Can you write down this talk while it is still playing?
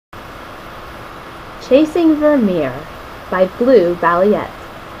Chasing Vermeer by Blue Balliet.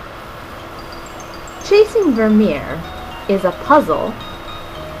 Chasing Vermeer is a puzzle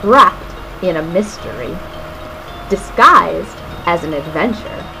wrapped in a mystery, disguised as an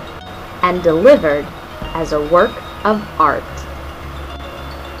adventure, and delivered as a work of art.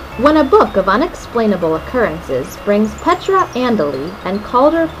 When a book of unexplainable occurrences brings Petra Andely and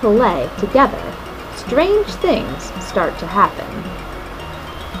Calder Pillay together, strange things start to happen.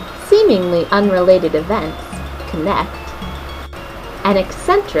 Seemingly unrelated events connect. An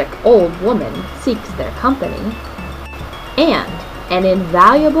eccentric old woman seeks their company, and an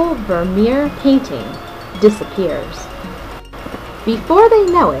invaluable Vermeer painting disappears. Before they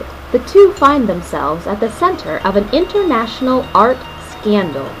know it, the two find themselves at the center of an international art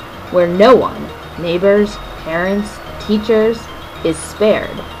scandal where no one, neighbors, parents, teachers, is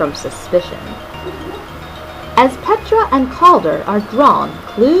spared from suspicion. As Petra and Calder are drawn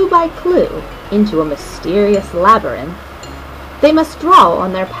clue by clue into a mysterious labyrinth, they must draw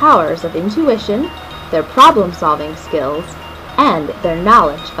on their powers of intuition, their problem-solving skills, and their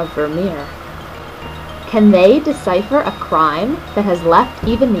knowledge of Vermeer. Can they decipher a crime that has left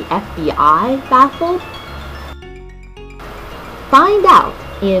even the FBI baffled? Find out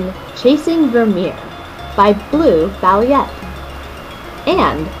in Chasing Vermeer by Blue Balliet.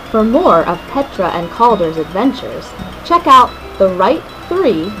 And for more of Petra and Calder's adventures, check out The Right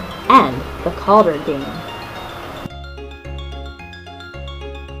 3 and The Calder Game.